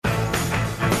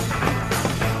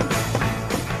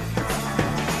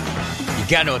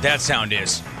gotta know what that sound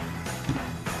is.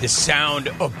 The sound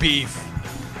of beef.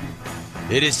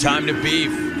 It is time to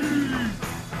beef.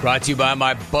 Brought to you by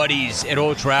my buddies at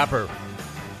Old Trapper.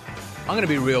 I'm going to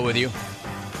be real with you.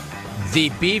 The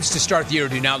beefs to start the year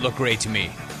do not look great to me.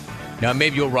 Now,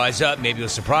 maybe you'll rise up. Maybe you'll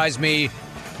surprise me.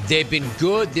 They've been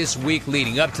good this week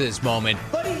leading up to this moment.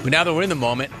 But now that we're in the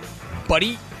moment,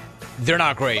 buddy, they're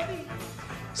not great.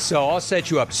 So I'll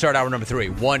set you up to start hour number 3.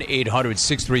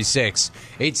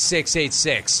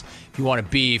 1-800-636-8686. If you want to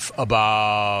beef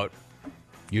about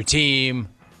your team,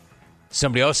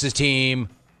 somebody else's team,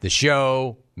 the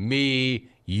show, me,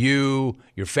 you,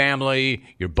 your family,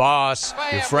 your boss,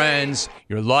 your friends,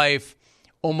 your life,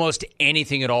 almost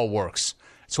anything at all works.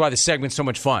 That's why the segment's so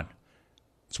much fun.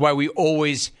 That's why we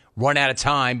always run out of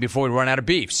time before we run out of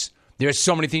beefs. There's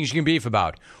so many things you can beef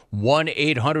about.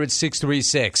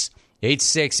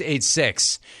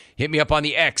 1-800-636-8686. Hit me up on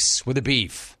the X with a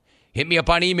beef. Hit me up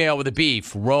on email with a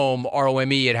beef. Rome,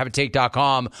 R-O-M-E, at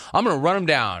haveatake.com. I'm going to run them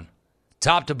down,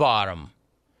 top to bottom.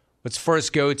 Let's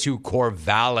first go to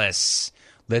Corvallis.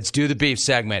 Let's do the beef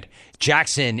segment.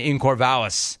 Jackson in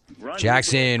Corvallis.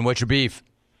 Jackson, what's your beef?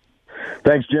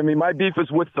 Thanks, Jimmy. My beef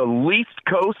is with the Least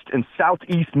Coast and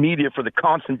Southeast media for the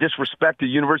constant disrespect to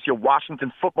the University of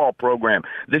Washington football program.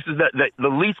 This is the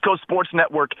Least Coast Sports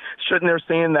Network sitting there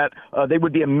saying that they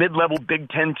would be a mid-level Big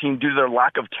Ten team due to their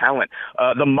lack of talent.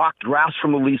 The mock drafts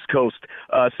from the Least Coast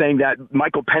saying that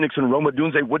Michael Penix and Roma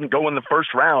Dunze wouldn't go in the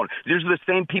first round. These are the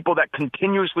same people that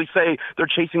continuously say they're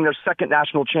chasing their second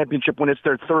national championship when it's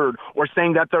their third, or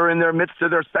saying that they're in their midst of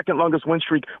their second longest win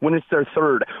streak when it's their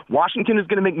third. Washington is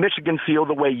going to make Michigan feel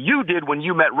the way you did when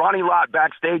you met Ronnie Lott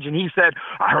backstage and he said,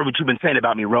 "I heard what you've been saying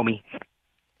about me, Romy."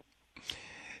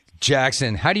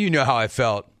 Jackson, how do you know how I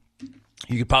felt?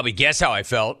 You could probably guess how I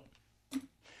felt.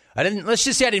 Let's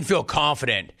just say I didn't feel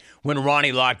confident when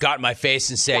Ronnie Lott got in my face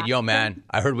and said, "Yo, man,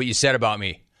 I heard what you said about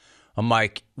me." I'm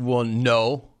like, well,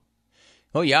 no.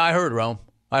 Oh, yeah, I heard, Rome.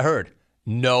 I heard.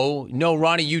 No,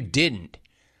 Ronnie, you didn't.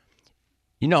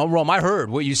 You know, Rome, I heard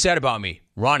what you said about me.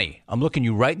 Ronnie, I'm looking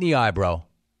you right in the eye, bro.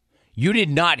 You did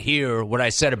not hear what I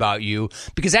said about you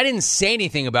because I didn't say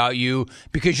anything about you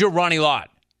because you're Ronnie Lott.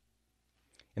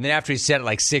 And then after he said it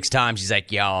like 6 times, he's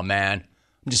like, "Yo, man,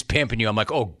 I'm just pimping you." I'm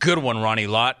like, "Oh, good one, Ronnie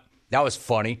Lott. That was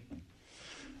funny."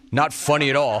 Not funny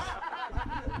at all.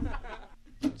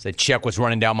 Said, "Check what's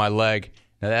running down my leg."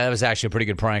 Now, that was actually a pretty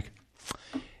good prank.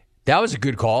 That was a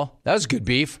good call. That was good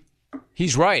beef.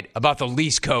 He's right about the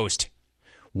Least Coast.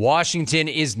 Washington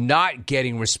is not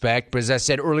getting respect, but as I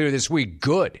said earlier this week,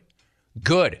 good.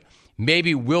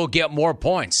 Maybe we'll get more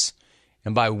points.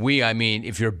 And by we, I mean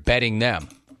if you're betting them.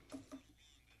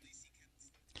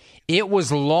 It was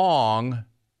long,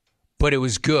 but it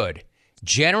was good.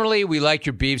 Generally, we like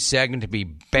your beef segment to be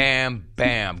bam,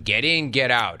 bam, get in,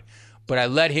 get out. But I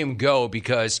let him go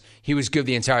because he was good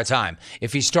the entire time.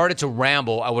 If he started to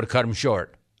ramble, I would have cut him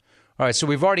short. All right, so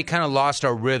we've already kind of lost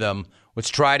our rhythm. Let's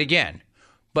try it again.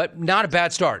 But not a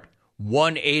bad start.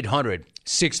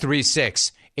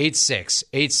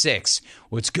 1-800-636-8686.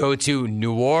 Let's go to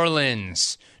New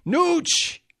Orleans.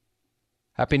 Nooch!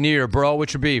 Happy New Year, bro.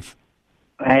 What's your beef?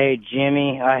 Hey,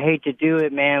 Jimmy. I hate to do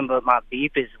it, man, but my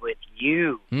beef is with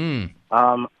you.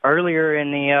 Earlier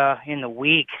in the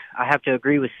week, I have to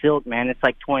agree with Silk, man. It's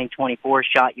like 2024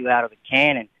 shot you out of a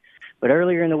cannon. But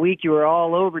earlier in the week, you were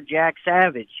all over Jack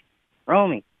Savage.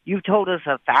 Romy, you've told us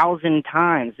 1,000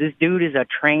 times this dude is a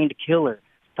trained killer.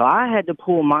 So I had to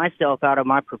pull myself out of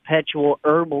my perpetual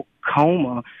herbal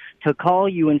coma to call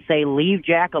you and say, leave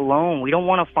Jack alone. We don't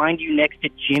want to find you next to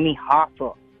Jimmy Hoffa,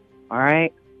 all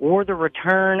right? Or the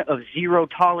return of Zero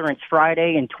Tolerance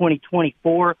Friday in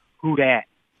 2024. Who dat?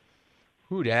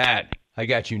 Who dat? I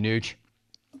got you, Nooch.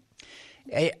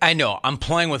 Hey, I know, I'm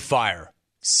playing with fire.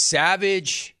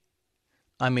 Savage,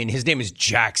 I mean, his name is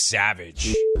Jack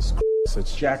Savage.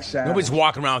 It's Jack Savage. Nobody's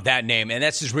walking around with that name, and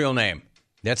that's his real name.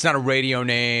 That's not a radio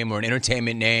name or an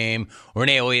entertainment name or an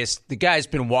alias. The guy's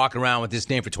been walking around with this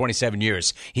name for 27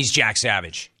 years. He's Jack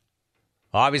Savage.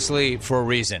 Obviously, for a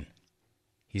reason.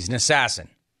 He's an assassin.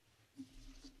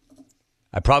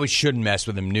 I probably shouldn't mess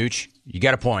with him, Nooch. You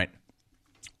got a point.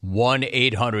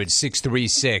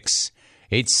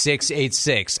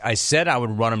 1-800-636-8686. I said I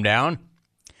would run him down.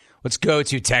 Let's go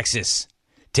to Texas.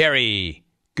 Terry.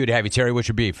 Good to have you, Terry. What's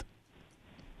your beef?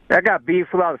 I got beef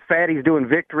with all the fatties doing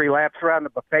victory laps around the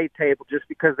buffet table just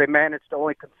because they managed to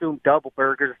only consume double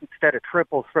burgers instead of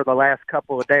triples for the last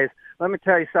couple of days. Let me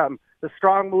tell you something. The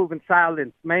strong move in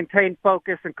silence. Maintain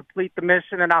focus and complete the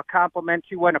mission, and I'll compliment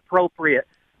you when appropriate.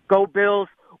 Go Bills.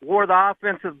 Wore the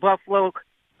offensive Buffalo.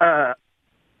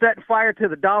 Setting fire to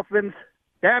the Dolphins.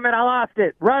 Damn it, I lost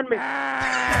it. Run me.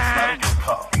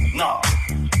 call. No.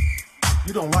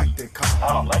 You don't like that call.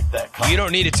 I don't like that call. You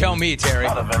don't need to tell me, Terry.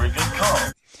 Not a very good call.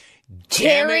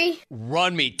 Damn Terry? it,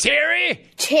 run me.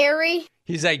 Terry? Terry?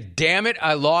 He's like, damn it,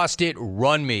 I lost it,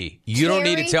 run me. You don't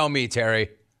need to tell me, Terry.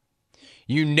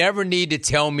 You never need to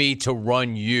tell me to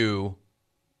run you,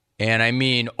 and I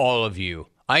mean all of you.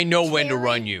 I know when to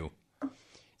run you.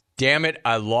 Damn it,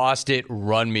 I lost it,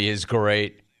 run me is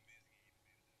great.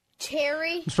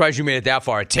 Terry? I'm surprised you made it that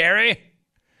far. Terry?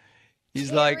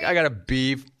 He's like, I got a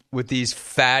beef with these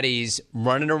fatties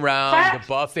running around the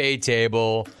buffet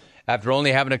table after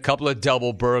only having a couple of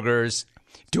double burgers,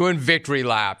 doing victory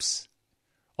laps.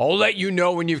 I'll let you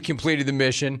know when you've completed the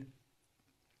mission.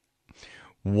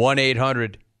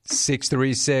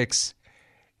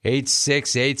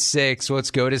 1-800-636-8686.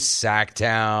 Let's go to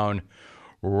Sacktown.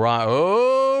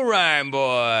 Ryan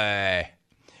boy.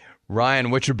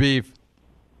 Ryan, what's your beef?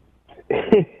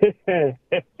 Hey,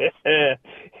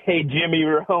 Jimmy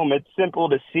Rome, it's simple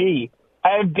to see.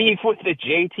 I have beef with the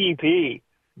JTP.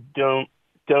 Don't.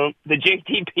 The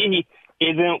JTP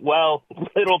isn't, well,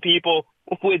 little people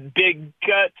with big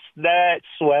guts that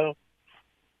swell.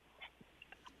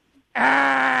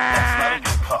 That's not a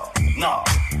good call. No.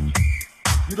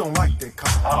 You don't like that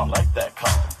call. I don't like that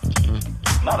call.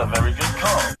 Not a very good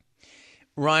call.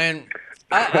 Ryan,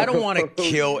 I don't want to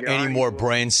kill any more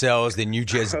brain cells than you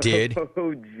just did.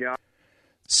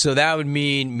 So that would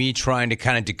mean me trying to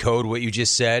kind of decode what you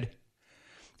just said.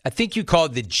 I think you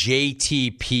called the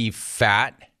JTP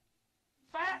fat.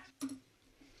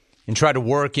 And try to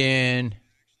work in.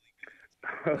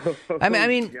 I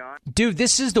mean, dude,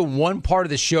 this is the one part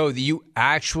of the show that you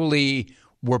actually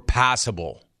were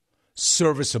passable,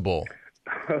 serviceable,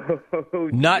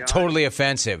 not totally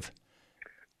offensive.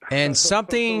 And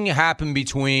something happened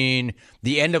between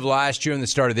the end of last year and the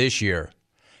start of this year.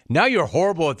 Now you're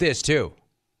horrible at this, too.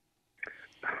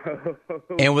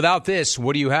 And without this,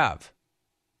 what do you have?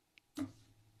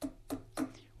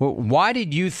 Well, why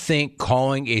did you think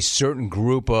calling a certain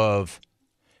group of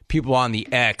people on the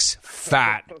X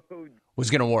fat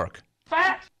was going to work?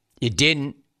 Fat? It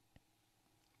didn't.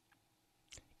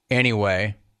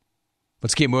 Anyway,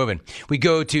 let's keep moving. We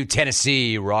go to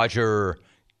Tennessee. Roger,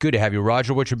 good to have you.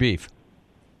 Roger, what's your beef?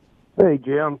 Hey,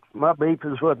 Jim, my beef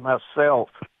is with myself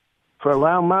for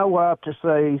allowing my wife to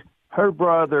say her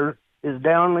brother is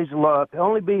down on his luck. He'll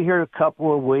only be here a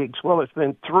couple of weeks. Well, it's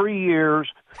been 3 years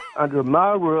under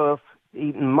my roof,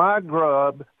 eating my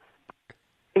grub,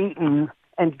 eating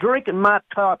and drinking my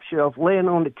top shelf, laying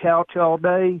on the couch all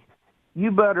day. You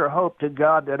better hope to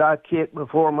God that I kick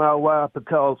before my wife,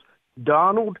 because,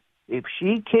 Donald, if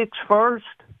she kicks first,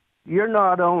 you're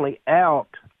not only out,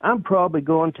 I'm probably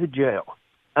going to jail.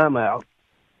 I'm out.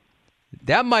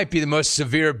 That might be the most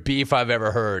severe beef I've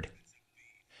ever heard.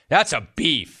 That's a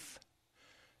beef.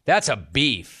 That's a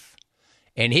beef.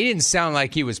 And he didn't sound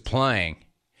like he was playing.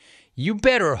 You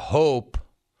better hope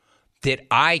that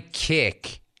I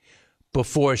kick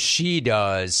before she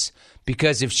does,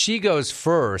 because if she goes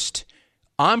first,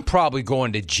 I'm probably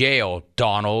going to jail,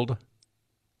 Donald.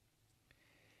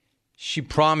 She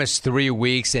promised 3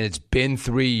 weeks, and it's been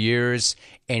 3 years,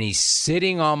 and he's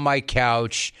sitting on my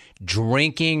couch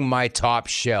drinking my top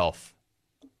shelf.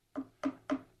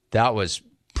 That was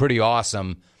pretty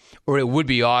awesome. Or it would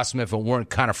be awesome if it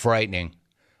weren't kind of frightening.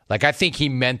 Like, I think he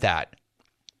meant that.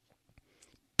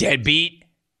 Deadbeat.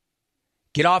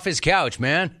 Get off his couch,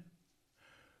 man.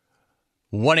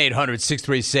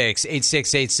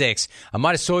 1-800-636-8686. I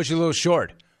might have sold you a little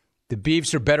short. The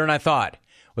beefs are better than I thought.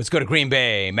 Let's go to Green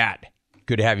Bay. Matt.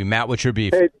 Good to have you. Matt, what's your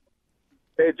beef? Hey,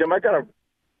 Jim, I got a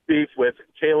beef with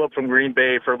Caleb from Green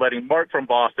Bay for letting Mark from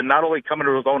Boston not only come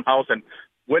into his own house and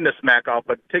win the smack off,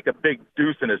 but take a big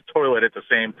deuce in his toilet at the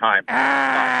same time.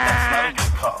 That's not a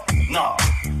good call. No.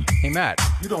 Hey, Matt.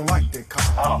 You don't like that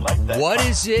call. I don't like that What call.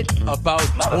 is it about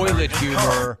toilet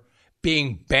humor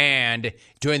being banned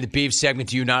during the beef segment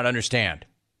do you not understand?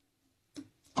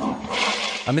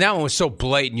 I mean, that one was so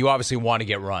blatant, you obviously want to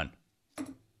get run.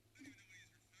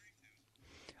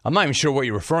 I'm not even sure what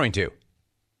you're referring to.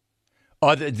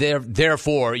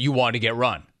 Therefore, you want to get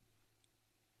run.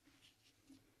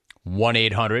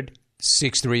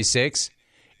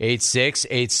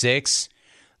 1-800-636-8686.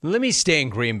 Let me stay in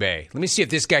Green Bay. Let me see if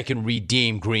this guy can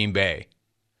redeem Green Bay.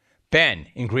 Ben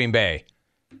in Green Bay.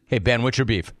 Hey, Ben, what's your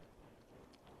beef?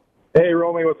 Hey,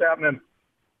 Romy, what's happening?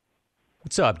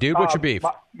 What's up, dude? What's your beef?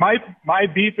 My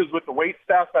beef is with the wait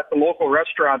staff at the local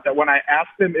restaurant, that when I ask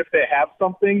them if they have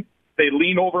something, they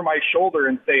lean over my shoulder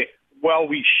and say, well,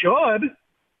 we should.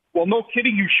 Well, no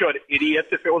kidding, you should, idiots.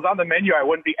 If it was on the menu, I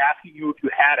wouldn't be asking you if you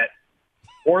had it.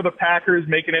 Or the Packers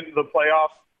making it into the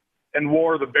playoffs, and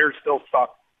war, the Bears still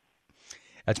suck.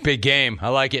 That's big game. I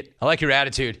like it. I like your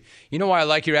attitude. You know why I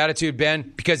like your attitude,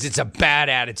 Ben? Because it's a bad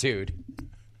attitude.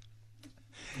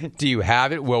 Do you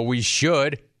have it? Well, we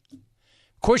should.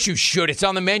 Of course you should. It's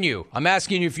on the menu. I'm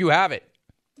asking you if you have it.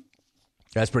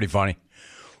 That's pretty funny.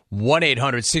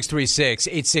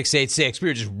 1-800-636-8686. We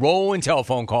were just rolling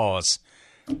telephone calls.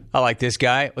 I like this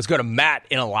guy. Let's go to Matt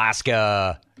in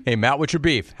Alaska. Hey, Matt, what's your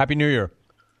beef? Happy New Year.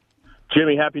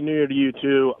 Jimmy, Happy New Year to you,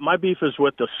 too. My beef is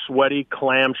with the sweaty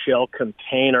clamshell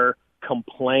container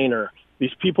complainer.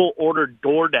 These people order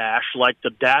DoorDash like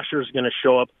the Dasher's going to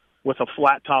show up with a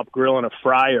flat-top grill and a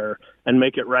fryer and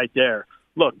make it right there.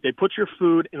 Look, they put your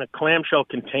food in a clamshell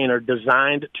container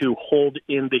designed to hold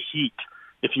in the heat.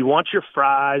 If you want your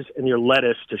fries and your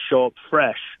lettuce to show up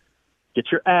fresh, get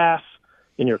your ass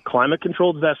in your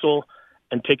climate-controlled vessel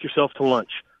and take yourself to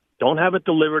lunch. Don't have it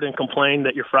delivered and complain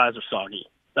that your fries are soggy.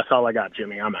 That's all I got,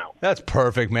 Jimmy. I'm out. That's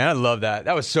perfect, man. I love that.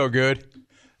 That was so good.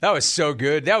 That was so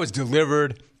good. That was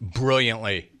delivered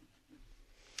brilliantly.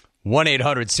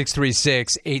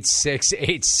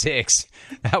 1-800-636-8686.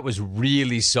 That was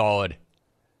really solid.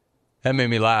 That made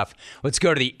me laugh. Let's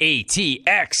go to the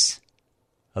ATX.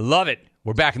 I love it.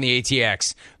 We're back in the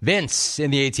ATX. Vince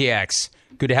in the ATX.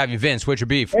 Good to have you, Vince. What's your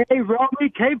beef? Hey,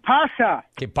 Romy, que pasa?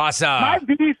 Que pasa? My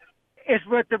beef is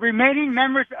with the remaining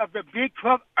members of the Big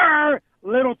 12,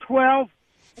 Little 12.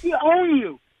 We own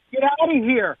you. Get out of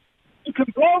here. You can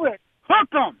blow it. Hook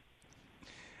them.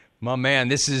 My man,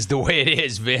 this is the way it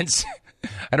is, Vince.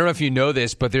 I don't know if you know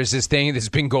this, but there's this thing that's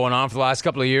been going on for the last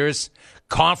couple of years.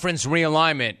 Conference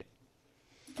realignment.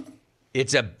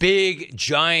 It's a big,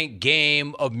 giant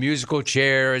game of musical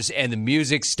chairs, and the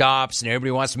music stops, and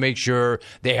everybody wants to make sure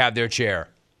they have their chair.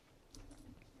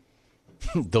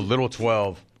 The Little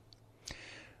 12.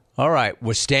 All right,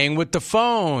 we're staying with the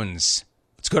phones.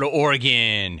 Let's go to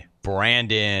Oregon.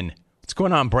 Brandon. What's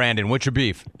going on, Brandon? What's your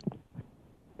beef?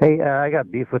 Hey, I got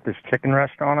beef with this chicken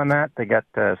restaurant I'm at. They got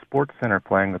Sports Center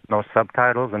playing with no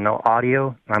subtitles and no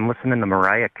audio. I'm listening to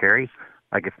Mariah Carey.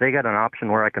 Like, if they got an option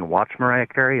where I can watch Mariah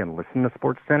Carey and listen to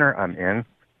Sports Center, I'm in.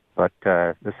 But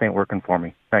this ain't working for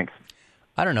me. Thanks.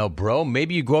 I don't know, bro.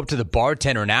 Maybe you go up to the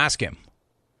bartender and ask him.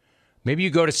 Maybe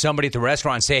you go to somebody at the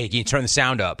restaurant and say, hey, can you turn the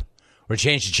sound up? Or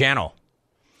change the channel.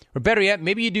 Or better yet,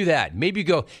 maybe you do that. Maybe you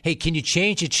go, hey, can you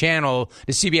change the channel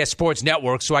to CBS Sports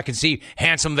Network so I can see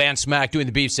Handsome Van Smack doing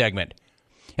the beef segment?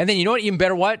 And then you know what? Even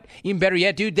better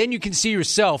yet, dude, then you can see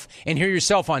yourself and hear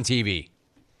yourself on TV.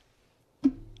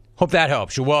 Hope that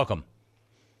helps. You're welcome.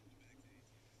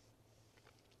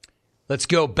 Let's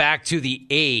go back to the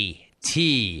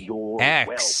ATX. You're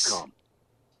welcome.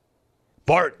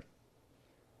 Bart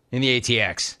in the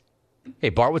ATX. Hey,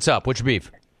 Bart, what's up? What's your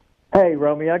beef? Hey,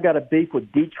 Romy, I got a beef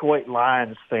with Detroit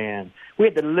Lions fans. We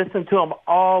had to listen to them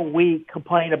all week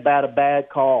complain about a bad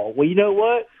call. Well, you know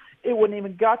what? It wouldn't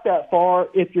even got that far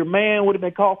if your man would have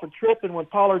been called for tripping when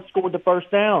Pollard scored the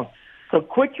first down. So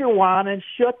quit your whining,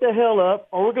 shut the hell up,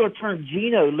 or we're going to turn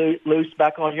Geno loose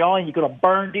back on y'all, and you're going to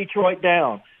burn Detroit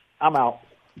down. I'm out.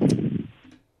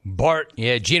 Bart,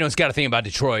 yeah, Geno's got to think about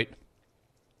Detroit.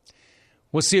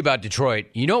 We'll see about Detroit.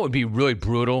 You know what would be really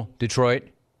brutal, Detroit?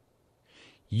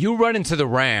 You run into the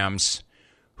Rams,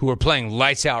 who are playing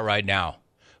lights out right now.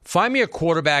 Find me a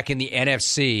quarterback in the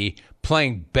NFC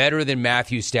playing better than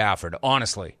Matthew Stafford,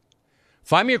 honestly.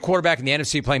 Find me a quarterback in the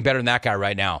NFC playing better than that guy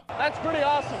right now. That's pretty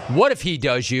awesome. What if he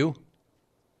does you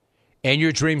and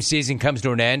your dream season comes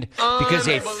to an end because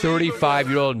a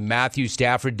 35-year-old Matthew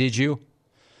Stafford did you?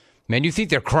 Man, you think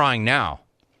they're crying now.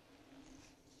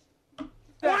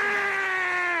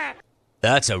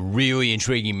 That's a really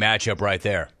intriguing matchup right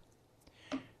there.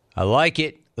 I like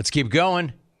it. Let's keep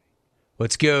going.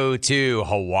 Let's go to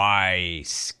Hawaii.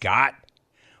 Scott.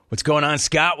 What's going on,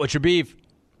 Scott? What's your beef?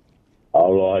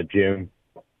 Aloha, Jim.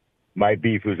 My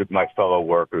beef was with my fellow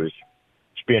workers,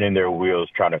 spinning their wheels,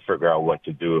 trying to figure out what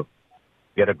to do.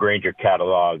 Get a Granger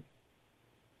catalog.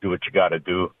 Do what you got to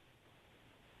do.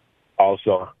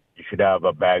 Also, you should have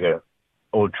a bag of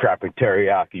Old Trapper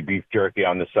teriyaki beef jerky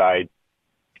on the side.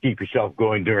 Keep yourself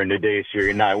going during the day so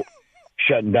you're not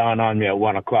shutting down on me at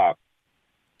 1 o'clock.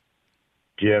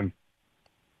 Jim,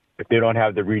 if they don't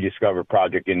have the Rediscover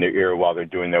Project in their ear while they're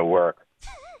doing their work,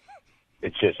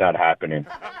 it's just not happening.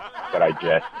 But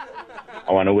I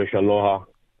want to wish aloha,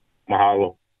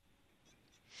 mahalo.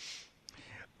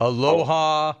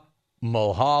 Aloha,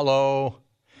 mahalo,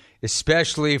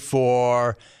 especially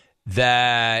for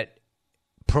that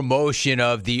promotion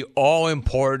of the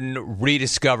all-important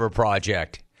Rediscover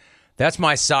Project. That's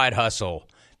my side hustle,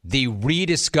 the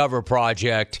Rediscover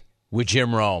Project with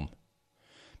Jim Rome,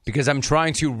 because I'm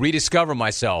trying to rediscover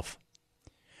myself.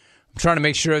 I'm trying to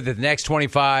make sure that the next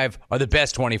 25 are the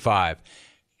best 25.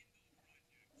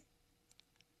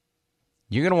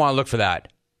 You're going to want to look for that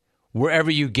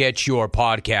wherever you get your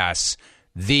podcasts.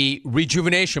 The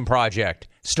Rejuvenation Project,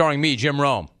 starring me, Jim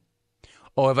Rome.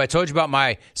 Oh, have I told you about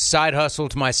my side hustle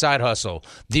to my side hustle?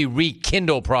 The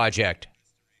Rekindle Project.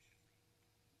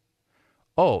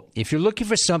 Oh, if you're looking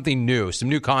for something new, some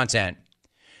new content,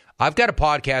 I've got a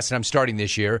podcast that I'm starting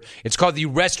this year. It's called The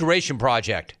Restoration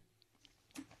Project.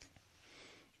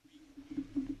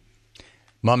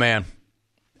 My man,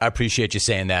 I appreciate you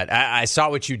saying that. I saw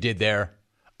what you did there.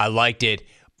 I liked it,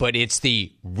 but it's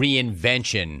the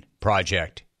Reinvention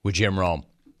Project with Jim Rome.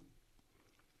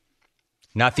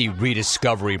 Not the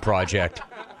Rediscovery Project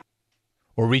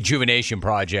or Rejuvenation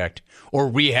Project or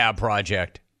Rehab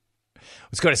Project.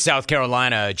 Let's go to South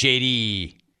Carolina.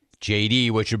 JD.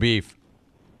 JD, what's your beef?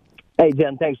 Hey,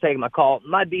 Jim, thanks for taking my call.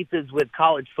 My beef is with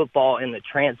college football and the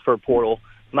transfer portal.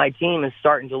 My team is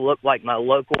starting to look like my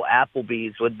local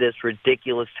Applebee's with this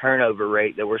ridiculous turnover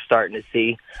rate that we're starting to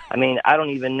see. I mean, I don't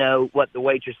even know what the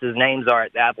waitresses' names are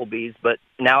at the Applebee's, but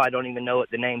now I don't even know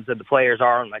what the names of the players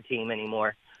are on my team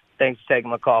anymore. Thanks for taking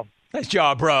my call. Nice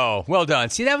job, bro. Well done.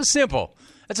 See, that was simple.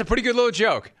 That's a pretty good little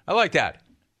joke. I like that.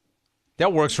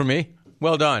 That works for me.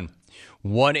 Well done.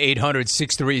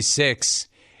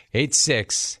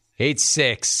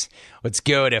 1-800-636-8686. Let's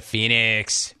go to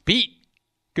Phoenix. Pete.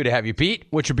 Good to have you, Pete.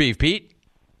 What's your beef, Pete?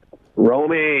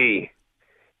 Romy.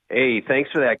 Hey,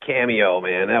 thanks for that cameo,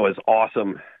 man. That was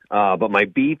awesome. But my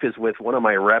beef is with one of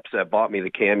my reps that bought me the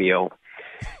cameo.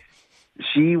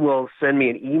 She will send me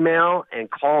an email and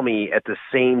call me at the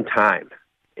same time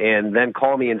and then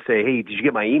call me and say, hey, did you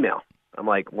get my email? I'm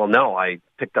like, well, no, I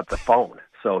picked up the phone.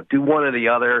 So do one or the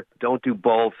other. Don't do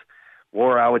both.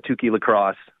 War Awatuki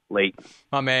Lacrosse. Late.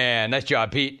 Oh, man. Nice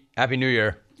job, Pete. Happy New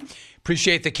Year.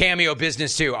 Appreciate the Cameo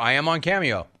business, too. I am on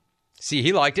Cameo. See,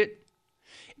 he liked it.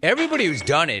 Everybody who's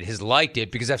done it has liked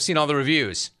it because I've seen all the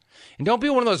reviews. And don't be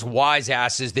one of those wise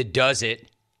asses that does it.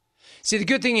 See, the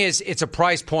good thing is it's a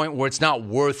price point where it's not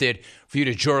worth it for you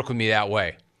to jerk with me that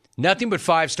way. Nothing but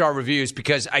 5-star reviews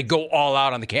because I go all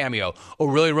out on the Cameo. Oh,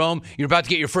 really, Rome? You're about to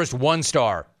get your first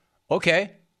 1-star.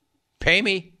 Okay. Pay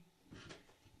me.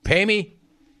 Pay me.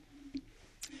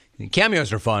 The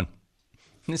Cameos are fun.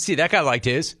 Let's see, that guy liked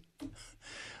his.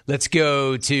 Let's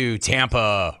go to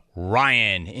Tampa.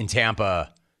 Ryan in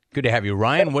Tampa. Good to have you.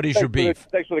 Ryan, what is your beef?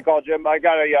 Thanks for the call, Jim. I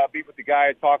got a beef with the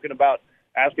guy talking about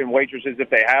asking waitresses if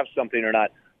they have something or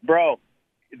not. Bro,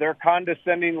 they're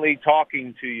condescendingly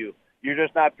talking to you. You're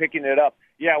just not picking it up.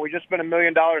 Yeah, we just spent $1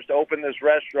 million to open this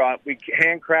restaurant. We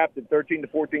handcrafted 13 to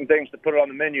 14 things to put it on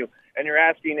the menu, and you're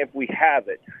asking if we have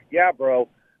it. Yeah, bro,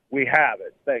 we have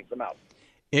it. Thanks. I'm out.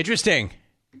 Interesting.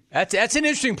 That's an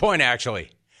interesting point, actually.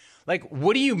 Like,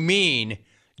 what do you mean,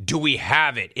 do we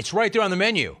have it? It's right there on the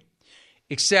menu.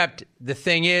 Except the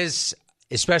thing is,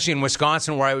 especially in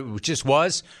Wisconsin where I just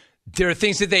was, there are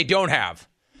things that they don't have.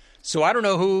 So I don't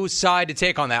know whose side to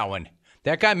take on that one.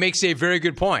 That guy makes a very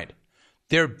good point.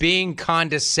 They're being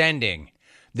condescending.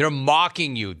 They're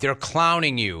mocking you. They're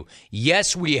clowning you.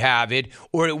 Yes, we have it,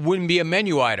 or it wouldn't be a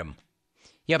menu item.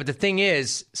 Yeah, but the thing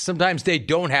is, sometimes they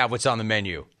don't have what's on the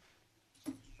menu.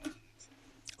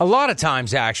 A lot of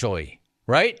times, actually,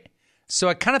 right? So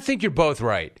I kind of think you're both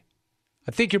right.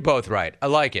 I think you're both right. I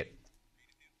like it.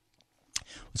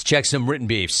 Let's check some written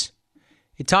beefs.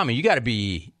 Hey, Tommy, you got to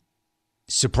be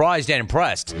surprised and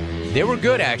impressed. They were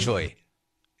good, actually.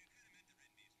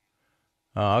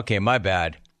 Oh, okay, my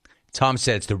bad. Tom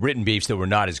said it's the written beefs that were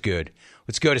not as good.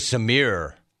 Let's go to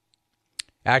Samir.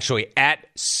 Actually, at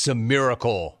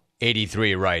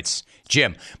Samiracle83 writes,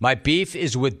 Jim, my beef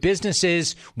is with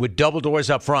businesses with double doors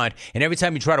up front, and every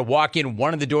time you try to walk in,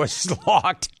 one of the doors is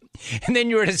locked, and then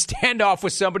you're at a standoff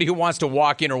with somebody who wants to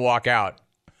walk in or walk out.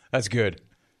 That's good.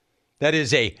 That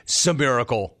is a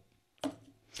Samiracle.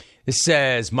 It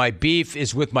says, my beef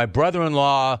is with my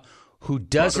brother-in-law who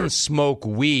doesn't smoke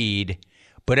weed,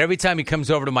 but every time he comes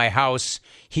over to my house,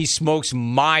 he smokes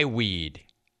my weed.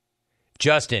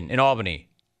 Justin in Albany.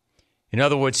 In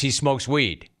other words, he smokes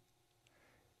weed.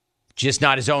 Just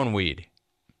not his own weed.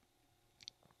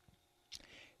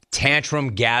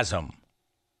 Tantrum Gasm.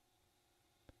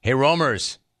 Hey,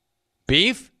 Romers.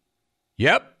 Beef?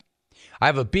 Yep. I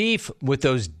have a beef with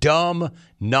those dumb,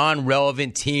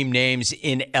 non-relevant team names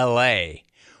in L.A.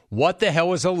 What the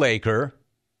hell is a Laker?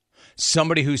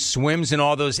 Somebody who swims in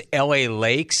all those L.A.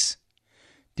 lakes?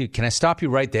 Dude, can I stop you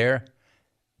right there?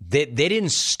 They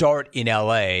didn't start in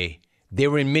L.A. They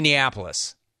were in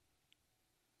Minneapolis.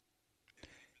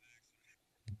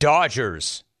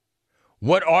 Dodgers.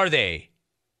 What are they?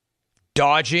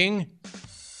 Dodging?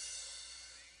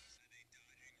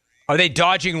 Are they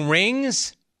dodging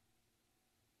rings?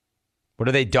 What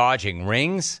are they dodging?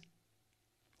 Rings?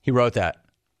 He wrote that.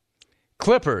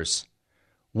 Clippers.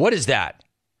 What is that?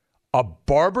 A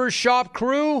barbershop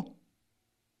crew?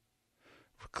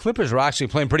 Clippers are actually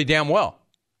playing pretty damn well.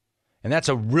 And that's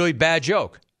a really bad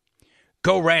joke.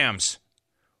 Go Rams.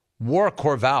 War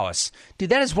Corvallis. Dude,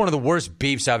 that is one of the worst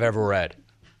beefs I've ever read.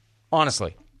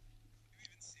 Honestly.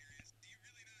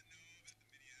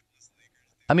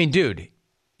 I mean, dude,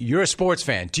 you're a sports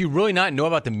fan. Do you really not know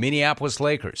about the Minneapolis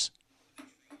Lakers?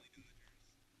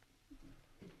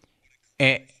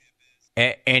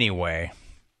 Anyway,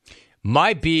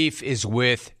 my beef is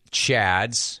with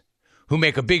Chads, who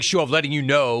make a big show of letting you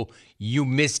know you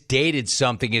misdated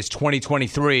something as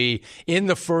 2023 in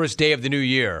the first day of the new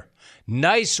year.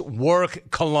 Nice work,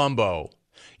 Columbo.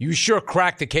 You sure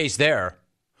cracked the case there.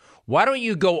 Why don't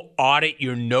you go audit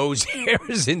your nose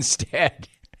hairs instead?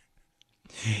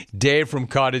 Dave from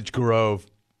Cottage Grove.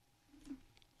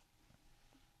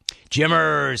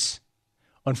 Jimmers.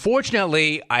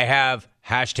 Unfortunately, I have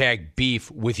hashtag beef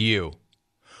with you.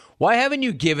 Why haven't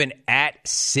you given at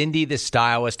Cindy the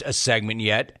Stylist a segment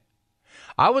yet?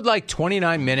 I would like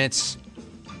 29 minutes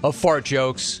of fart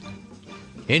jokes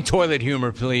in toilet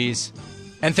humor, please.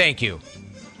 And thank you.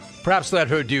 Perhaps let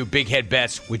her do big head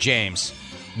bets with James.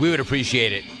 We would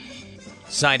appreciate it.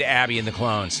 Signed, Abby and the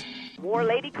Clones. War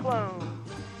Lady Clone.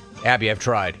 Abby, I've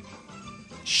tried.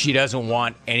 She doesn't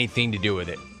want anything to do with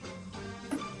it.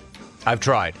 I've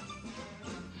tried.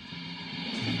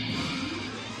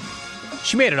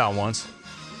 She made it on once.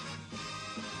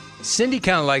 Cindy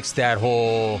kind of likes that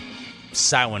whole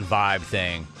silent vibe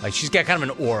thing. Like, she's got kind of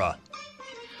an aura.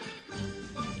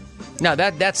 Now,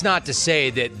 that's not to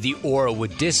say that the aura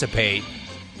would dissipate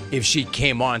if she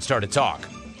came on and started to talk.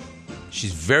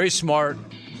 She's very smart.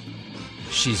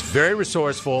 She's very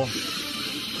resourceful.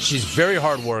 She's very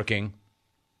hardworking.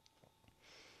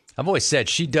 I've always said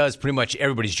she does pretty much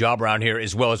everybody's job around here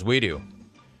as well as we do.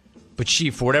 But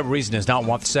she, for whatever reason, does not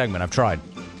want the segment. I've tried.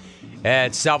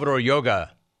 At Salvador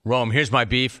Yoga, Rome, here's my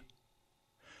beef.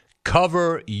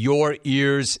 Cover your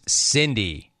ears,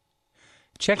 Cindy.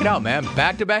 Check it out, man.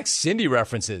 Back-to-back Cindy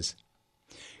references.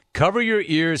 Cover your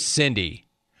ears, Cindy.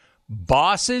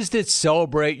 Bosses that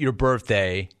celebrate your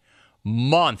birthday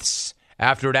months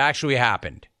after it actually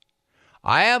happened.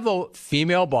 I have a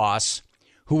female boss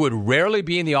who would rarely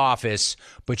be in the office,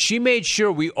 but she made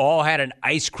sure we all had an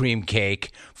ice cream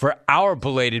cake for our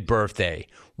belated birthday.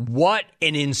 What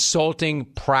an insulting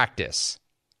practice.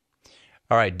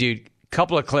 All right, dude,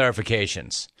 couple of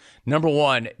clarifications. Number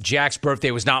one, Jack's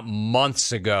birthday was not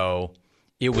months ago.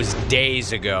 It was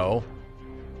days ago.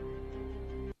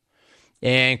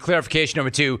 And clarification number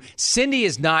two, Cindy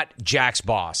is not Jack's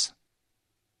boss.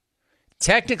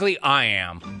 Technically, I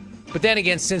am. But then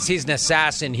again, since he's an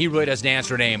assassin, he really doesn't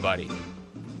answer to anybody.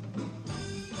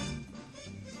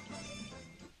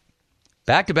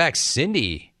 Back-to-back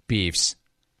Cindy beefs.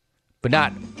 But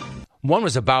not... One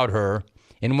was about her,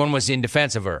 and one was in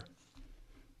defense of her.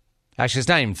 Actually, it's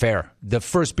not even fair. The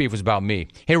first beef was about me.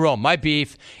 Hey, Rome, my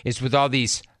beef is with all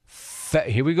these...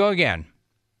 Here we go again.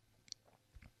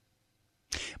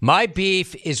 My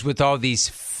beef is with all these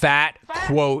fat,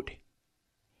 quote,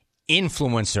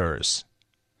 influencers.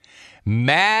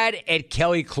 Mad at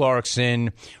Kelly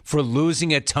Clarkson for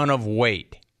losing a ton of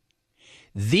weight.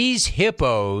 These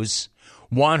hippos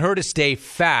want her to stay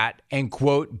fat and,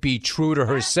 quote, be true to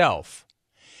herself.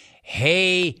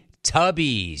 Hey,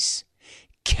 Tubbies.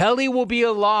 Kelly will be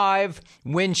alive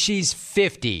when she's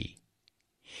 50.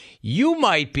 You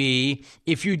might be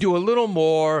if you do a little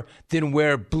more than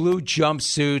wear blue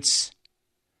jumpsuits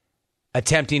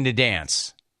attempting to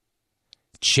dance.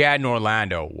 Chad in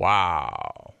Orlando.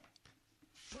 Wow.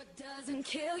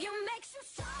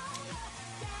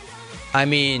 I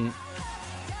mean,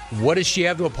 what does she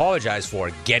have to apologize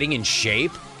for? Getting in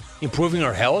shape? Improving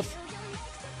her health?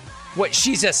 What,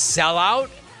 she's a sellout?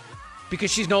 Because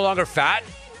she's no longer fat?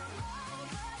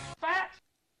 Fat?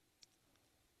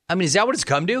 I mean, is that what it's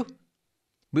come to?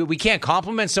 We can't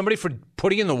compliment somebody for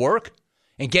putting in the work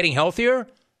and getting healthier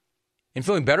and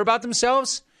feeling better about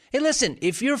themselves? Hey, listen,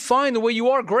 if you're fine the way you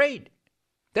are, great.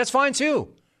 That's fine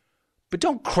too. But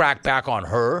don't crack back on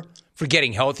her for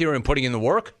getting healthier and putting in the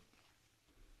work.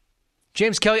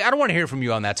 James Kelly, I don't want to hear from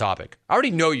you on that topic. I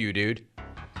already know you, dude.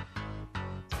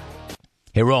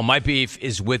 Hey, Ro, my beef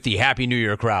is with the Happy New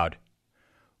Year crowd.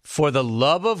 For the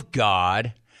love of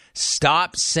God,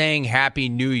 stop saying Happy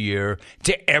New Year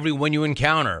to everyone you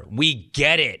encounter. We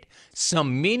get it.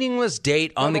 Some meaningless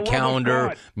date on the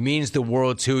calendar means the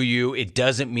world to you. It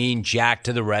doesn't mean jack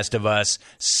to the rest of us.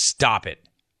 Stop it.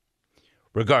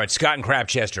 Regards, Scott and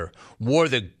Crapchester. War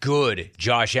the good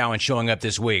Josh Allen showing up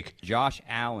this week. Josh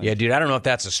Allen. Yeah, dude, I don't know if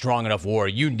that's a strong enough war.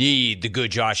 You need the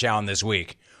good Josh Allen this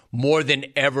week. more than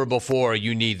ever before,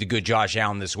 you need the good Josh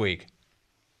Allen this week.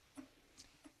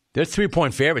 They're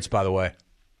 3-point favorites, by the way.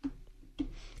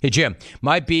 Hey, Jim,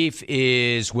 my beef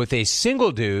is with a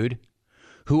single dude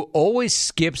who always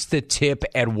skips the tip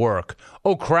at work.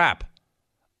 Oh, crap.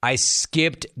 I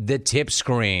skipped the tip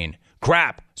screen.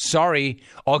 Crap. Sorry.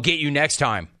 I'll get you next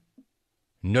time.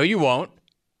 No, you won't.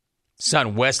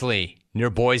 Son, Wesley, near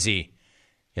Boise.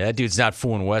 Yeah, that dude's not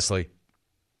fooling Wesley.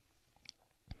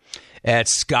 And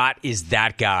Scott is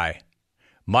that guy.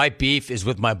 My beef is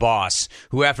with my boss,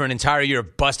 who after an entire year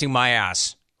of busting my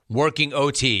ass, working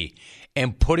OT,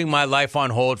 and putting my life on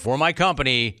hold for my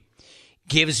company,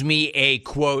 gives me a,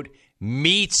 quote,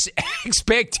 meets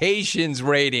expectations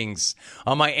ratings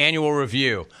on my annual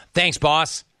review. Thanks,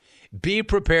 boss. Be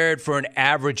prepared for an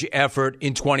average effort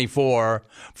in 24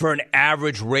 for an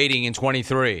average rating in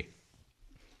 23.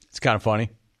 It's kind of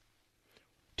funny.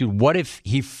 Dude, what if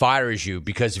he fires you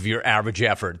because of your average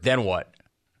effort? Then what?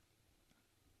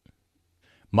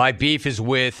 My beef is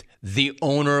with the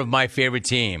owner of my favorite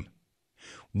team.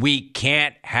 We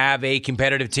can't have a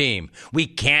competitive team. We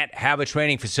can't have a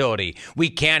training facility. We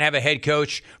can't have a head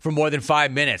coach for more than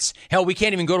 5 minutes. Hell, we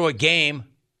can't even go to a game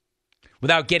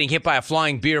without getting hit by a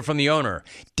flying beer from the owner.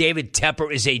 David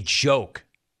Tepper is a joke.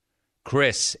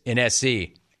 Chris in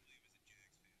SC.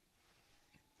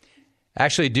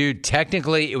 Actually, dude,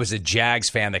 technically it was a Jags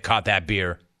fan that caught that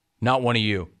beer, not one of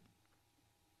you.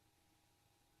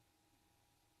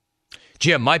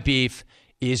 Jim, my beef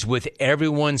is with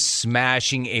everyone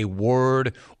smashing a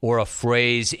word or a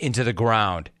phrase into the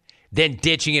ground, then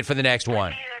ditching it for the next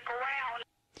one.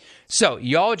 So,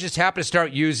 y'all just happen to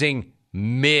start using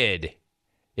mid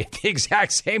at the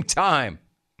exact same time.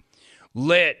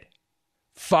 Lit,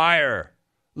 fire,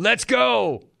 let's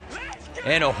go,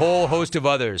 and a whole host of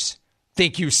others.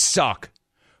 Think you suck.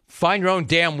 Find your own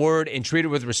damn word and treat it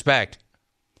with respect.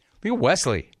 Look at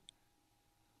Wesley.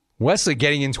 Wesley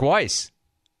getting in twice.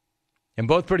 And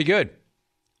both pretty good.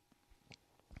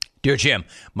 Dear Jim,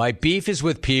 my beef is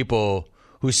with people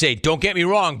who say, don't get me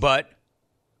wrong, but,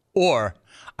 or,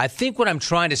 I think what I'm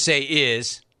trying to say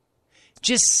is,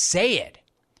 just say it.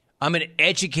 I'm an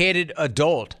educated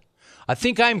adult. I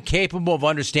think I'm capable of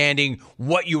understanding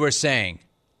what you were saying.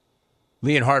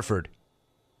 Lee in Hartford.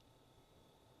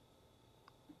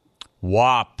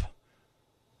 WAP.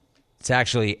 It's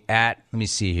actually at, let me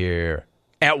see here,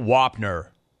 at Wapner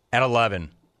at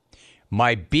 11.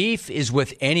 My beef is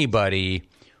with anybody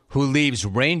who leaves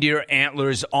reindeer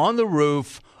antlers on the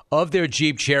roof of their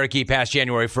Jeep Cherokee past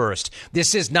January 1st.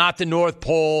 This is not the North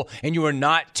Pole, and you are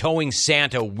not towing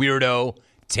Santa, weirdo.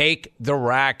 Take the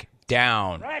rack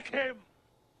down. Rack him.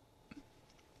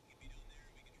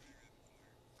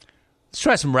 Let's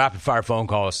try some rapid-fire phone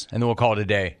calls, and then we'll call it a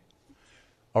day.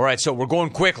 All right, so we're going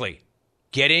quickly.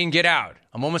 Get in, get out.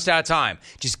 I'm almost out of time.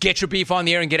 Just get your beef on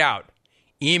the air and get out.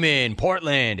 Eamon,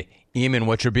 Portland. Eamon,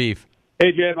 what's your beef?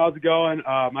 Hey, Jim, how's it going?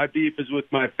 My beef is with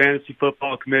my fantasy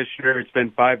football commissioner. It's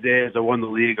been 5 days. I won the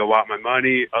league. I want my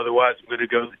money. Otherwise, I'm going to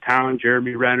go to town,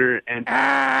 Jeremy Renner, and...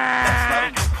 That's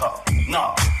not a good call.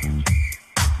 No.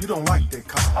 You don't like that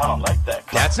call. I don't like that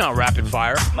call. That's not rapid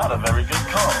fire. Not a very good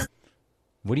call.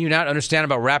 What do you not understand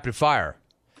about rapid fire?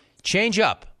 Change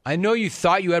up. I know you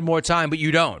thought you had more time, but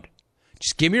you don't.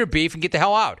 Just give me your beef and get the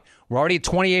hell out. We're already at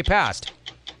 28 past.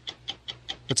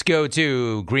 Let's go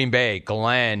to Green Bay.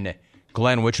 Glenn,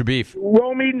 what's your beef?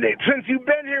 Romy, since you've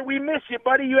been here, we miss you,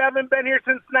 buddy. You haven't been here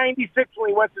since '96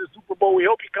 when we went to the Super Bowl. We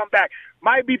hope you come back.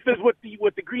 My beef is with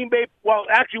the Green Bay, well,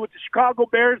 actually with the Chicago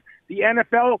Bears, the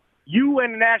NFL, you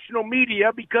and the national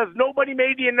media, because nobody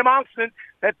made the announcement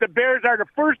that the Bears are the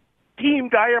first team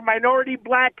to hire a minority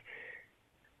black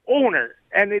owner.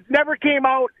 And it never came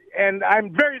out, and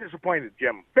I'm very disappointed,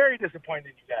 Jim. Very disappointed,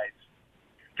 you guys.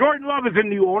 Jordan Love is a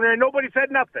new owner, and nobody said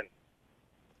nothing.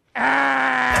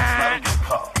 That's not a good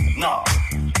call. No.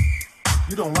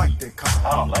 You don't like that call.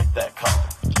 I don't like that call.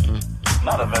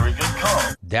 Not a very good call.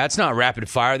 That's not rapid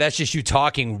fire. That's just you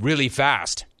talking really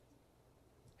fast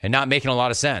and not making a lot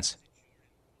of sense.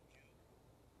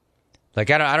 Like,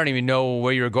 I don't even know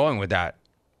where you're going with that.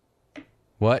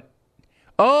 What?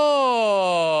 Oh,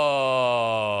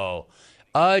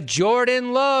 a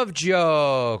Jordan Love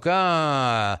joke.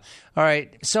 All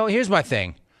right, so here's my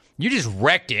thing. You just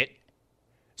wrecked it,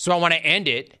 so I want to end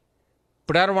it,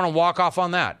 but I don't want to walk off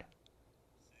on that.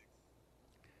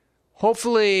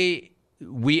 Hopefully,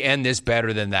 we end this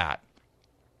better than that.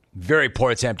 Very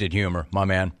poor attempt at humor, my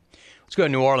man. Let's go to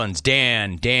New Orleans.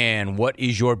 Dan, what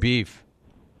is your beef?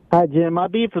 Hi, Jim. My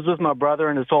beef is with my brother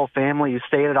and his whole family who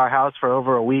stayed at our house for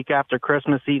over a week after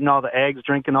Christmas, eating all the eggs,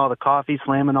 drinking all the coffee,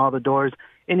 slamming all the doors.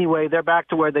 anyway, they're back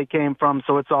to where they came from,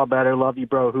 so it's all better. Love you,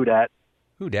 bro. Who dat?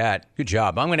 Who dat? Good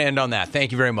job. I'm going to end on that.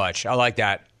 Thank you very much. I like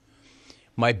that.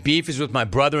 My beef is with my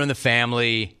brother and the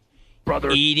family.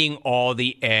 Eating all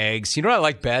the eggs. You know what I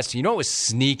like best? You know what was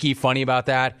sneaky funny about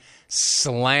that?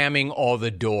 Slamming all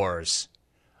the doors.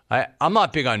 I'm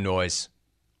not big on noise.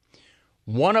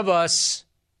 One of us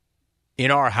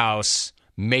in our house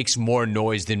makes more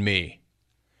noise than me.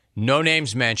 No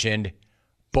names mentioned,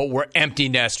 but we're empty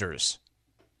nesters.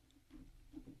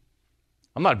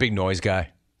 I'm not a big noise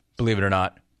guy, believe it or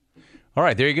not. All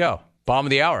right, there you go. Bomb of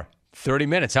the hour. 30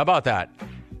 minutes. How about that?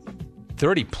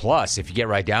 30 plus if you get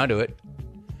right down to it.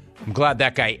 I'm glad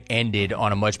that guy ended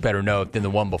on a much better note than the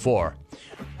one before.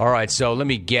 All right, so let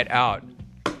me get out.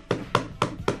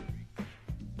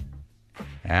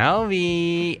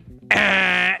 Alvy.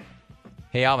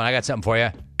 Hey, Alvin, I got something for you.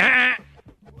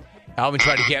 Alvin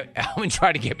tried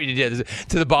to get me to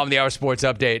the bottom of the hour sports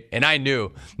update, and I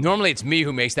knew. Normally, it's me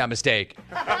who makes that mistake.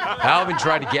 Alvin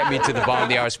tried to get me to the bottom of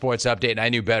the hour sports update, and I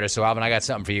knew better. So, Alvin, I got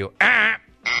something for you.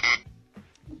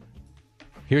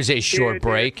 Here's a short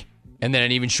break, and then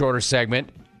an even shorter segment,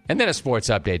 and then a sports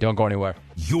update. Don't go anywhere.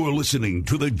 You're listening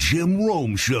to The Jim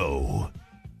Rome Show.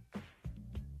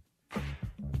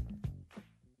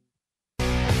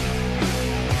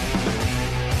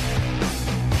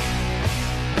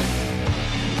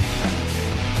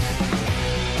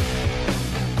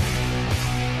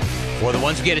 For the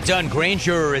ones who get it done,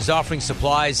 Grainger is offering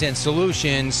supplies and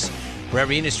solutions for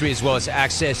every industry as well as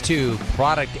access to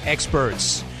product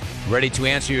experts. Ready to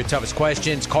answer your toughest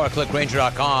questions? Call or click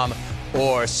Grainger.com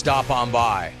or stop on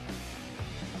by.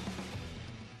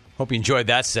 Hope you enjoyed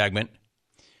that segment.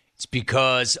 It's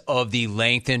because of the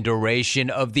length and duration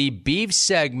of the beef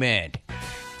segment.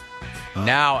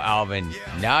 Now, Alvin,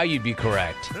 now you'd be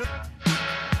correct.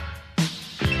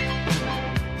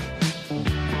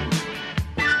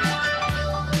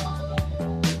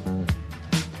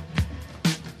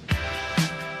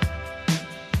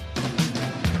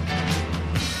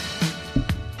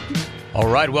 All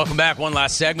right, welcome back. One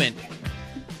last segment.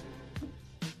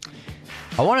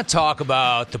 I want to talk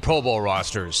about the Pro Bowl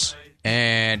rosters,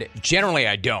 and generally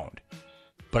I don't,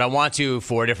 but I want to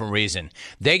for a different reason.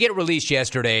 They get released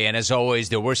yesterday, and as always,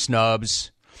 there were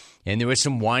snubs, and there were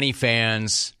some whiny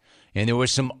fans, and there were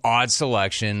some odd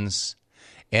selections,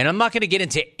 and I'm not going to get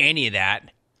into any of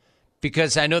that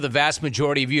because I know the vast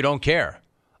majority of you don't care.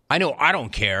 I know I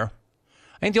don't care.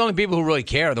 I think the only people who really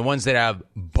care are the ones that have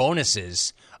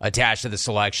bonuses attached to the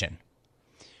selection.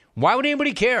 Why would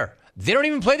anybody care? They don't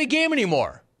even play the game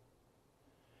anymore.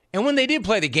 And when they did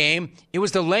play the game, it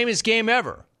was the lamest game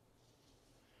ever.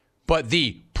 But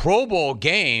the Pro Bowl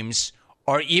games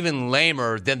are even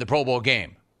lamer than the Pro Bowl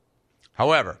game.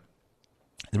 However,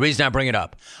 the reason I bring it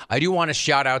up, I do want to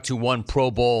shout out to one Pro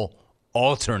Bowl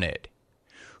alternate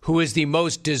who is the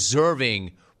most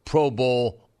deserving Pro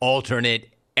Bowl alternate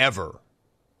ever.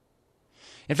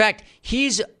 In fact,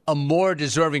 he's a more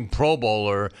deserving Pro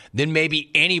Bowler than maybe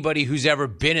anybody who's ever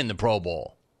been in the Pro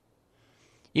Bowl.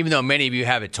 Even though many of you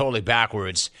have it totally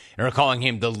backwards and are calling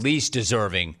him the least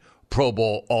deserving Pro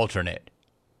Bowl alternate.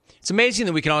 It's amazing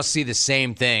that we can all see the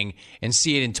same thing and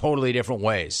see it in totally different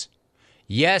ways.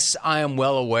 Yes, I am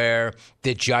well aware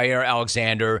that Jaire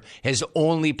Alexander has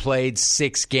only played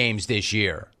 6 games this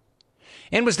year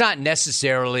and was not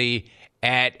necessarily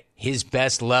at his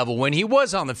best level when he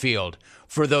was on the field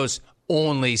for those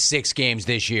only 6 games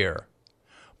this year.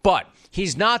 But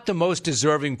he's not the most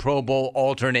deserving Pro Bowl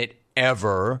alternate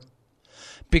ever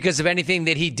because of anything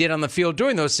that he did on the field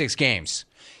during those 6 games.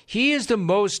 He is the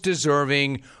most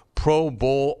deserving Pro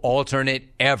Bowl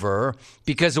alternate ever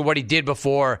because of what he did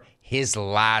before his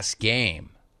last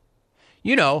game.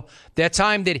 You know, that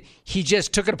time that he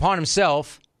just took it upon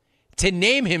himself to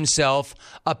name himself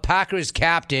a Packers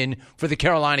captain for the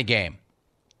Carolina game.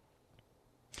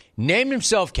 Named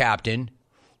himself captain,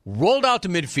 rolled out to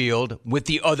midfield with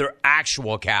the other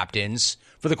actual captains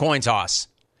for the coin toss.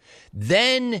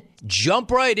 Then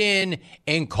jumped right in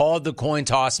and called the coin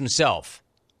toss himself.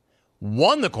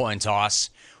 Won the coin toss,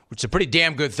 which is a pretty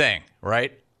damn good thing,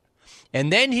 right?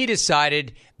 And then he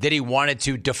decided that he wanted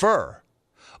to defer.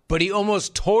 But he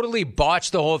almost totally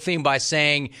botched the whole thing by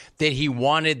saying that he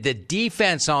wanted the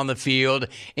defense on the field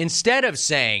instead of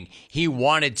saying he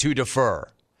wanted to defer.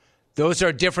 Those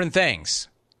are different things.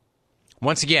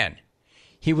 Once again,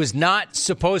 he was not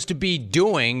supposed to be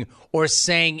doing or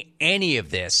saying any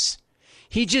of this.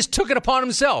 He just took it upon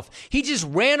himself. He just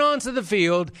ran onto the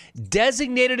field,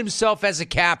 designated himself as a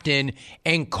captain,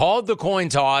 and called the coin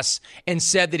toss and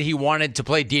said that he wanted to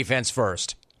play defense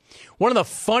first. One of the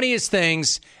funniest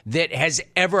things that has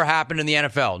ever happened in the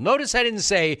NFL. Notice I didn't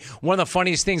say one of the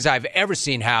funniest things I've ever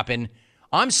seen happen.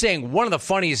 I'm saying one of the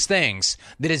funniest things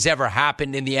that has ever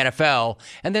happened in the NFL.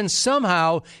 And then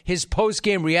somehow his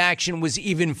post-game reaction was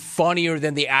even funnier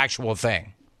than the actual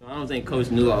thing. I don't think Coach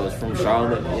knew I was from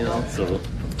Charlotte, so.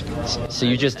 So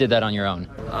you just did that on your own?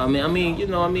 I mean,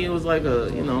 it was like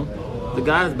the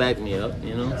guys backed me up,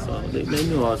 so they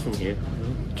knew I was from here.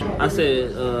 I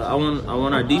said, I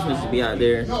want our defense to be out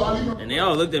there, and they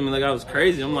all looked at me like I was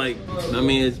crazy. I'm like,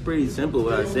 it's pretty simple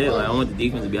what I said. Like, I want the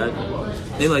defense to be out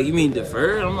there. They like, you mean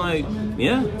defer? I'm like,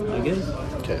 yeah, I guess.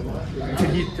 Okay.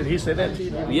 Did he say that to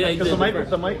you? Yeah, he did. Because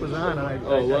the mic was on. And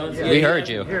it was? Yeah, we heard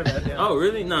you. Hear that, yeah. Oh,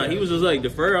 really? No, he was just like,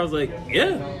 defer? I was like,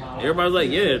 yeah. Everybody was like,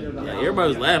 yeah. Everybody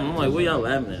was laughing. I'm like, what y'all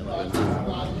laughing at? Like,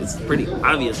 it's pretty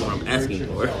obvious what I'm asking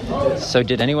for. So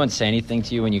did anyone say anything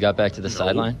to you when you got back to the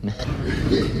sideline?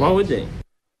 Why would they?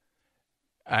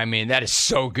 I mean, that is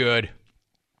so good.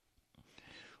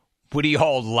 What are you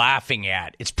all laughing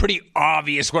at? It's pretty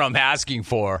obvious what I'm asking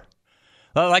for.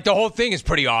 Like, the whole thing is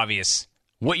pretty obvious.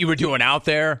 What you were doing out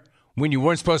there when you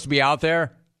weren't supposed to be out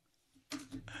there?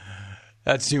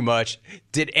 That's too much.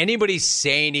 Did anybody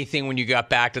say anything when you got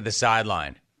back to the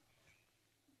sideline?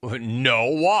 No.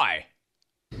 Why?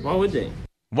 Why would they?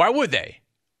 Why would they?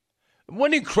 What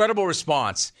an incredible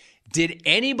response. Did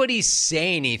anybody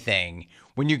say anything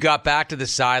when you got back to the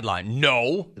sideline?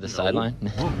 No. The sideline?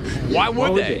 Why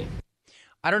would they?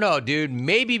 I don't know, dude.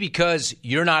 Maybe because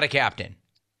you're not a captain.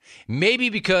 Maybe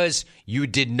because you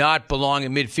did not belong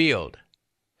in midfield.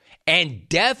 And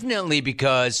definitely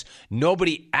because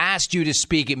nobody asked you to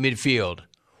speak at midfield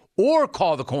or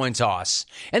call the coin toss.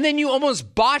 And then you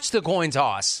almost botched the coin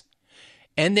toss.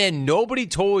 And then nobody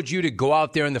told you to go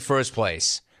out there in the first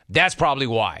place. That's probably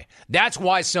why. That's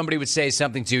why somebody would say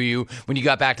something to you when you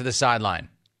got back to the sideline.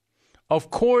 Of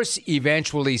course,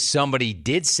 eventually somebody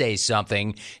did say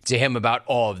something to him about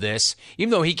all of this,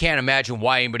 even though he can't imagine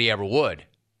why anybody ever would.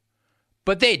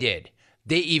 But they did.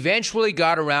 They eventually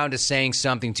got around to saying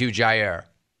something to Jaire.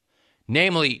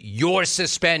 Namely, you're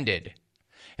suspended.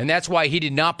 And that's why he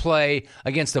did not play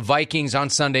against the Vikings on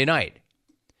Sunday night.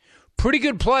 Pretty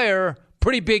good player,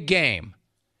 pretty big game,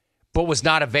 but was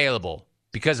not available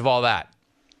because of all that.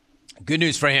 Good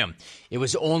news for him. It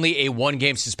was only a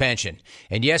one-game suspension.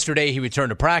 And yesterday he returned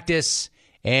to practice,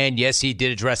 and yes, he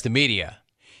did address the media.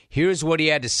 Here's what he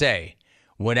had to say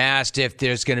when asked if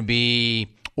there's going to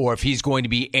be, or if he's going to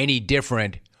be any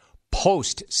different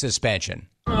post-suspension.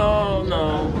 Oh,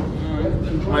 no.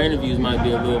 My interviews might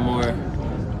be a little more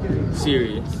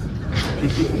serious.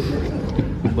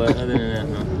 But other than that,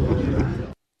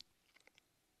 no.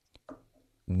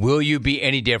 Will you be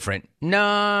any different?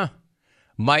 Nah.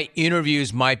 My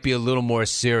interviews might be a little more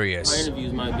serious. My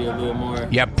interviews might be a little more...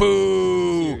 Yeah,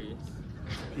 boo!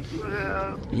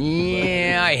 Serious.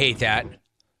 Yeah, I hate that.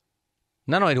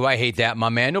 Not only do I hate that, my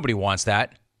man, nobody wants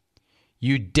that.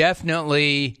 You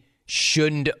definitely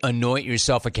shouldn't anoint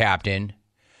yourself a captain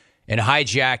and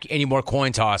hijack any more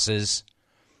coin tosses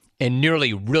and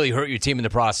nearly really hurt your team in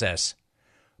the process.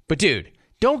 But, dude,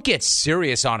 don't get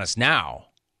serious on us now.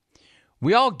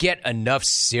 We all get enough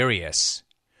serious.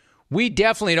 We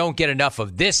definitely don't get enough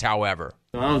of this, however.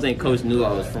 I don't think Coach knew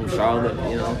I was from Charlotte,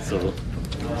 so.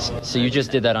 So you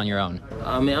just did that on your own?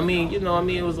 I mean,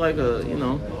 it was like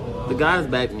the guys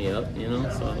backed me up,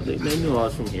 so they knew I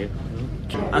was from here.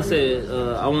 I said,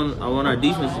 I want our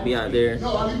defense to be out there,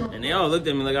 and they all looked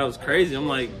at me like I was crazy. I'm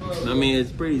like,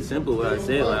 it's pretty simple what I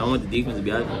said. Like, I want the defense to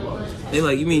be out there. They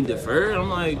like, you mean defer? I'm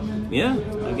like, yeah,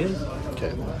 I guess.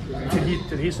 Okay.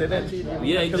 Did he say that to you? Yeah,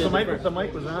 he did. Because the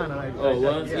mic was on. And it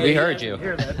was? Yeah, we heard you.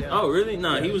 Hear that, yeah. Oh, really?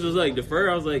 No, he was just like,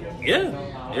 defer? I was like,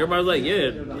 yeah. Everybody was like,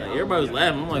 yeah. Everybody was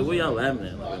laughing. I'm like, what y'all laughing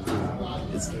at?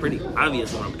 Like, it's pretty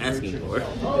obvious what I'm asking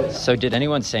for. So did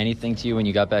anyone say anything to you when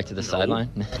you got back to the sideline?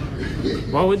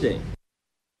 Why would they?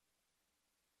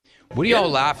 What are y'all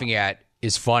laughing at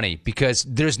is funny because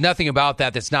there's nothing about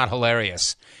that that's not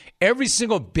hilarious. Every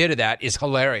single bit of that is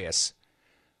hilarious.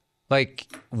 Like,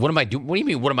 what am I doing? What do you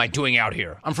mean, what am I doing out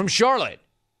here? I'm from Charlotte.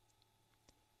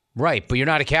 Right, but you're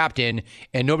not a captain,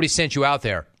 and nobody sent you out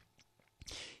there.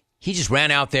 He just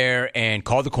ran out there and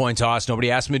called the coin toss. Nobody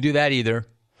asked him to do that either.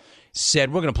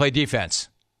 Said, we're going to play defense.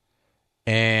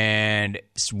 And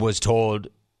was told,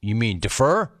 you mean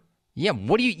defer? Yeah,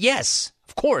 yes,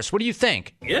 of course. What do you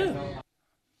think? Yeah.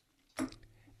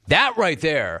 That right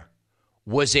there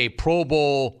was a Pro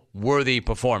Bowl-worthy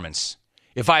performance,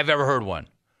 if I've ever heard one.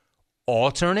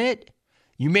 Alternate?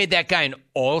 You made that guy an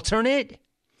alternate?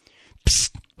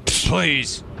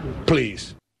 Psst,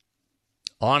 please.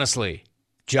 Honestly,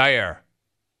 Jaire,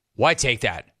 why take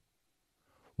that?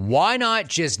 Why not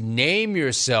just name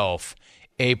yourself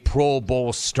a Pro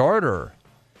Bowl starter?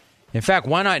 In fact,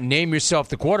 why not name yourself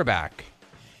the quarterback?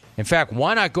 In fact,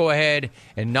 why not go ahead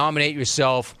and nominate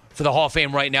yourself for the Hall of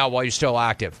Fame right now while you're still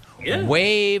active? Yeah.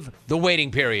 Waive the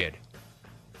waiting period.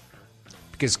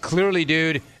 Because clearly,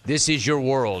 dude, this is your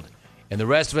world, and the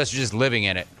rest of us are just living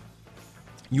in it.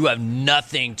 You have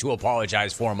nothing to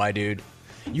apologize for, my dude.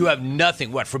 You have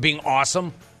nothing. What, for being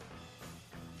awesome?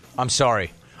 I'm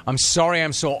sorry. I'm sorry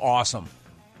I'm so awesome.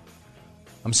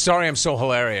 I'm sorry I'm so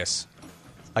hilarious.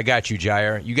 I got you,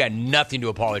 Jaire. You got nothing to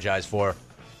apologize for.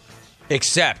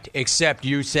 Except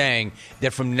you saying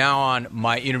that from now on,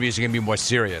 my interviews are going to be more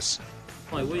serious.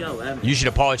 Like, what y'all laughing? You should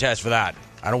apologize for that.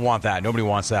 I don't want that. Nobody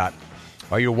wants that.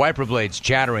 Are your wiper blades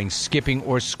chattering, skipping,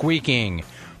 or squeaking?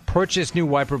 Purchase new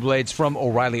wiper blades from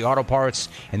O'Reilly Auto Parts,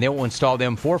 and they will install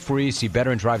them for free. See better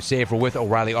and drive safer with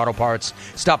O'Reilly Auto Parts.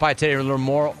 Stop by today to learn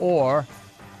more, or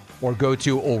go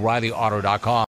to O'ReillyAuto.com.